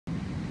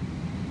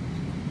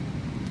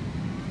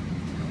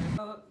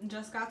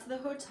Just got to the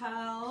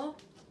hotel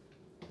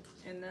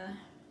in the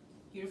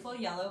beautiful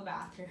yellow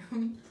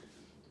bathroom.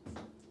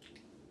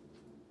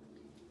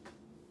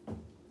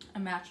 I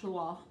matched the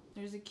wall.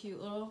 There's a cute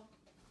little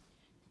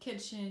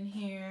kitchen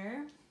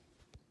here.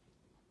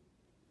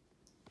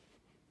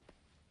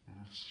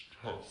 Let's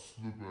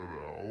test the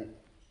bed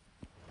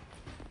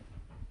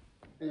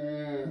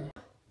out.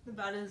 The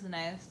bed is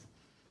nice.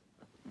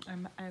 I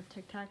have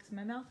Tic Tacs in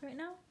my mouth right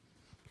now.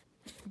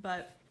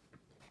 But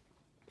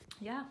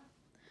yeah,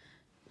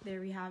 there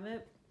we have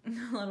it. A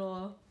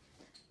little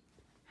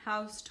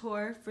house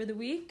tour for the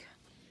week.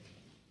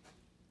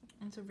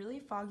 It's a really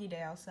foggy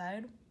day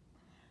outside,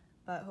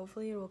 but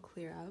hopefully it will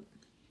clear up.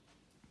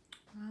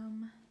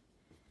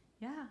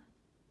 Yeah,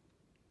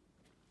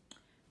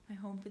 my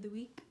home for the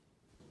week.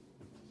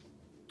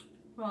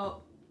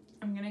 Well,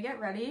 I'm gonna get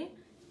ready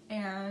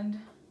and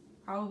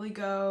probably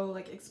go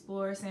like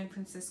explore San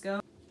Francisco.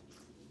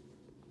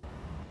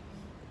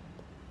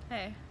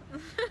 Hey.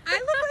 I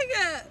look like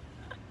a...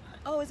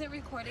 Oh, is it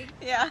recording?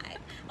 Yeah.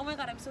 Oh my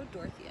god, I'm so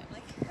Dorothy. I'm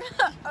like...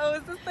 Oh,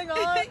 is this thing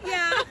on?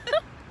 Yeah.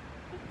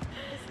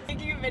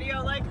 Making a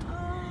video like,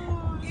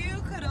 Oh, you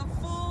could have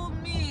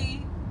fooled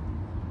me.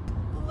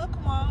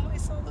 Look, Mom, I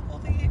saw the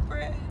Golden Gate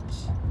Bridge.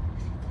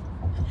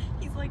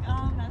 he's like,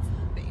 that's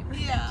the favorite.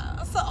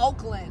 Yeah, it's the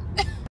Oakland.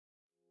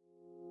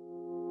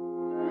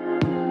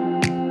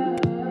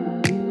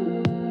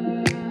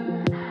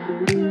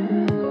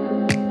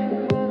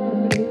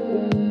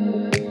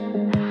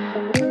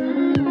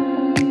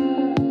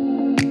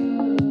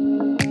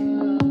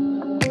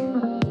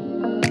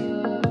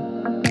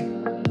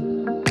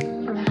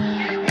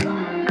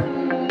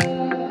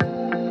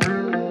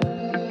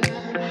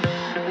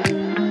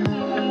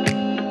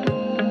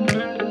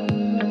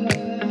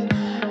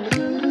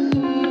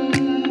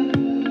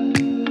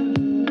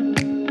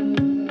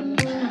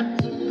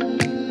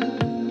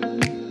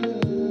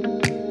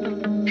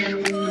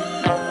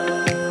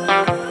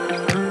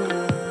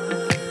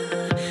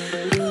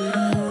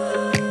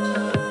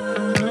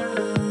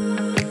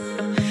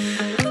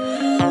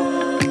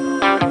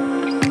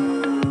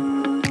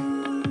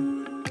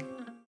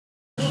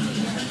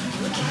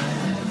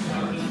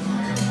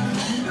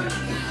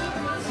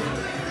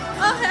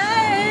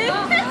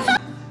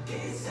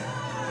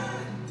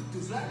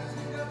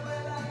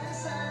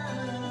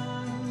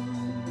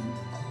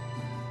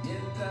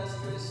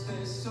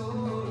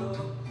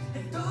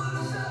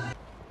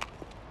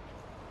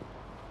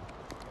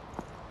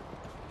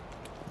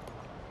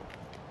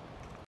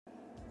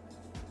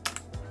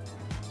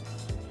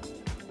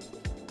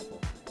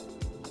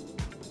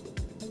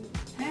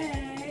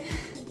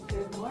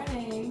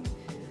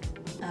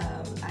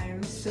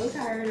 So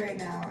tired right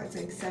now. It's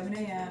like 7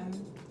 a.m.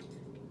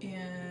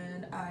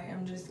 and I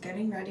am just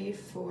getting ready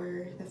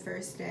for the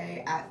first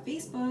day at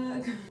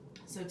Facebook.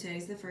 So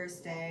today's the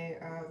first day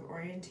of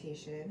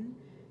orientation,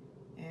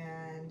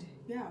 and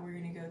yeah, we're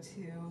gonna go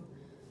to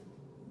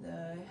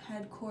the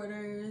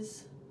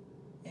headquarters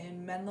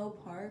in Menlo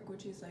Park,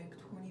 which is like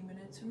 20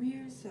 minutes from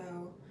here,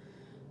 so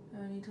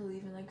I need to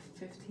leave in like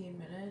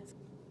 15 minutes.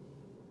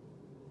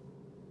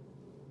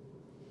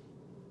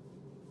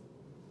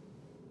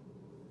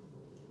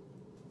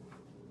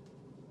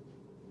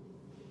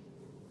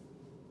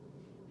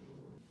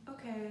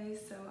 Okay,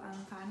 so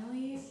I'm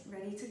finally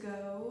ready to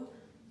go.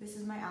 This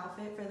is my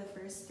outfit for the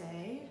first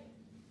day.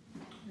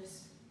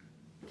 Just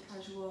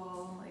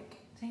casual like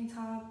tank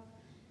top,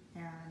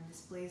 and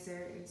this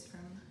blazer is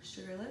from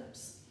Sugar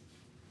Lips.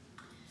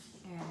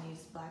 And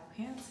these black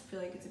pants. I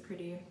feel like it's a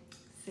pretty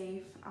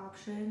safe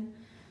option.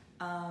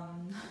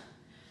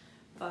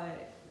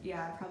 But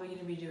yeah, I'm probably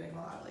gonna be doing a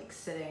lot of like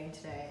sitting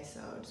today,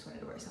 so I just wanted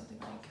to wear something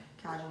like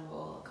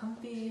casual,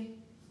 comfy.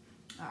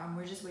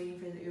 We're just waiting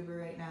for the Uber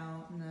right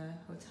now in the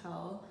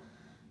hotel,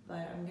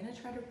 but I'm gonna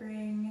try to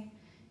bring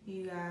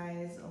you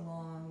guys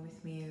along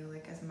with me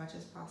like as much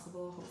as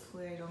possible.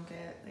 Hopefully I don't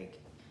get like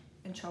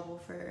in trouble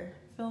for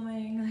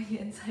filming like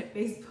inside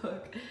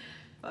Facebook,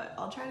 but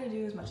I'll try to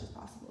do as much as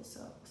possible,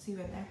 so see you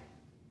in there.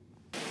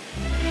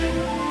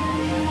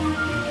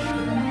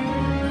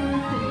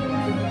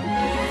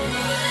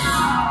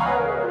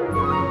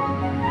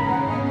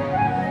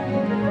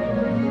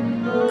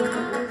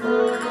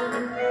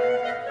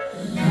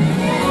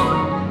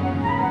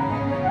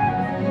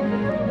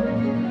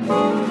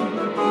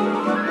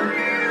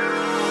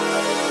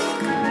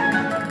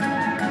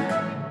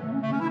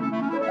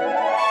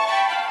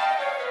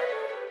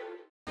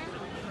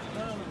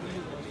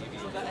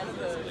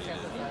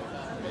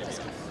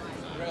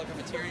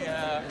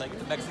 Like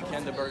the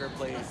Mexican, the burger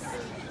place,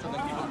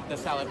 and the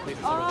salad place.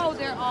 Oh,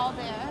 they're all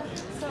there.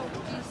 So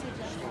do you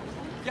suggest?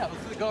 Yeah,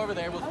 let's go over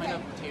there. We'll find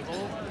a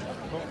table.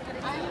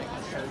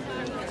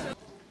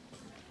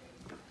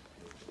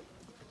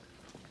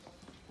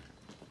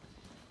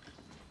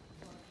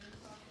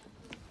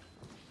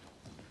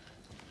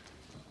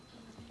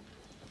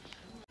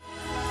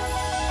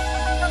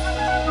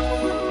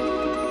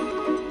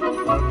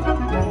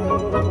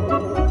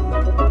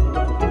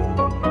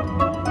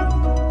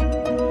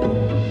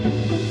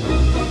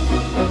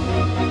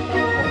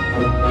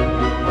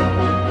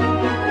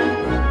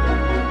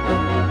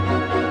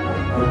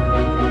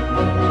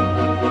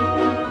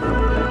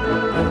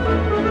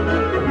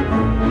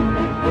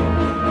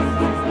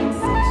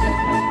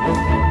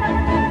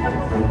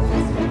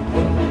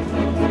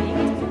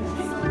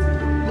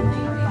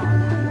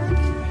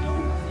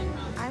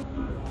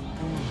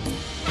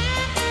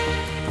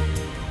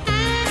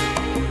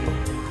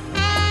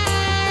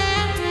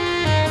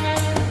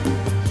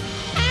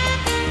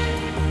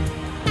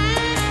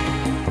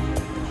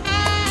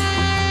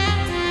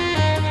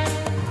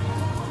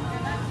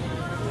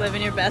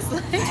 living your best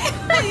life.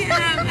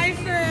 Yeah, I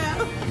for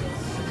real.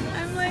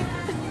 I'm like.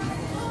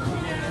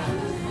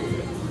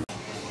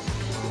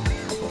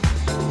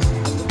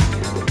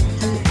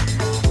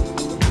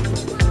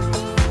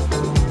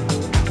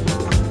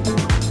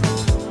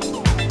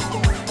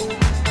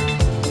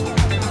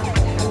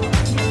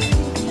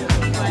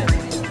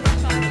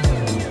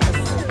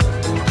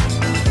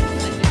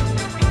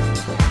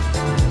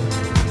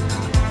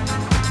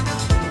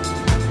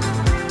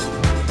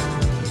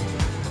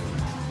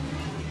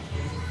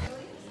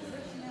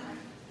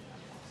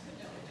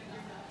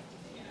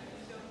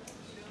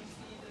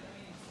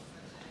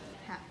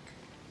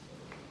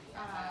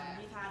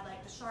 We've had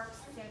like the Sharks,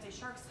 San Jose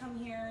Sharks come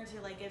here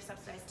to like give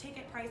subsidized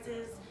ticket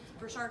prices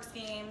for Sharks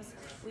games.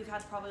 We've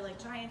had probably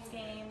like Giants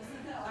games.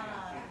 We've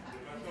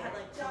had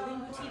like clothing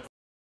boutiques.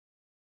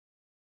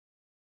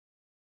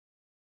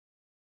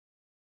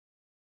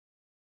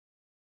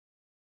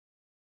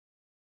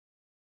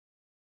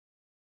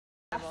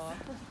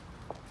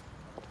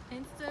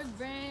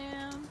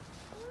 Instagram.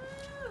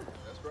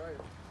 That's right.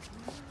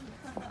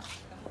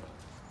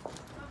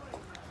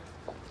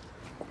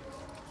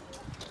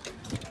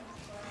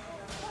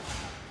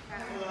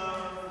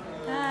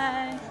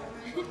 Hi.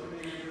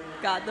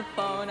 Got the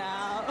phone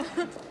out.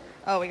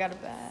 Oh, we got a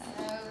bag.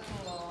 Oh,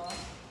 cool.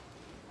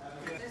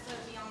 There's a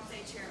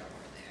Beyonce chair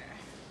over there.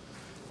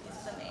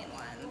 These are the main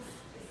ones.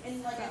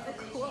 And like I said,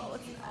 they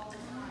change all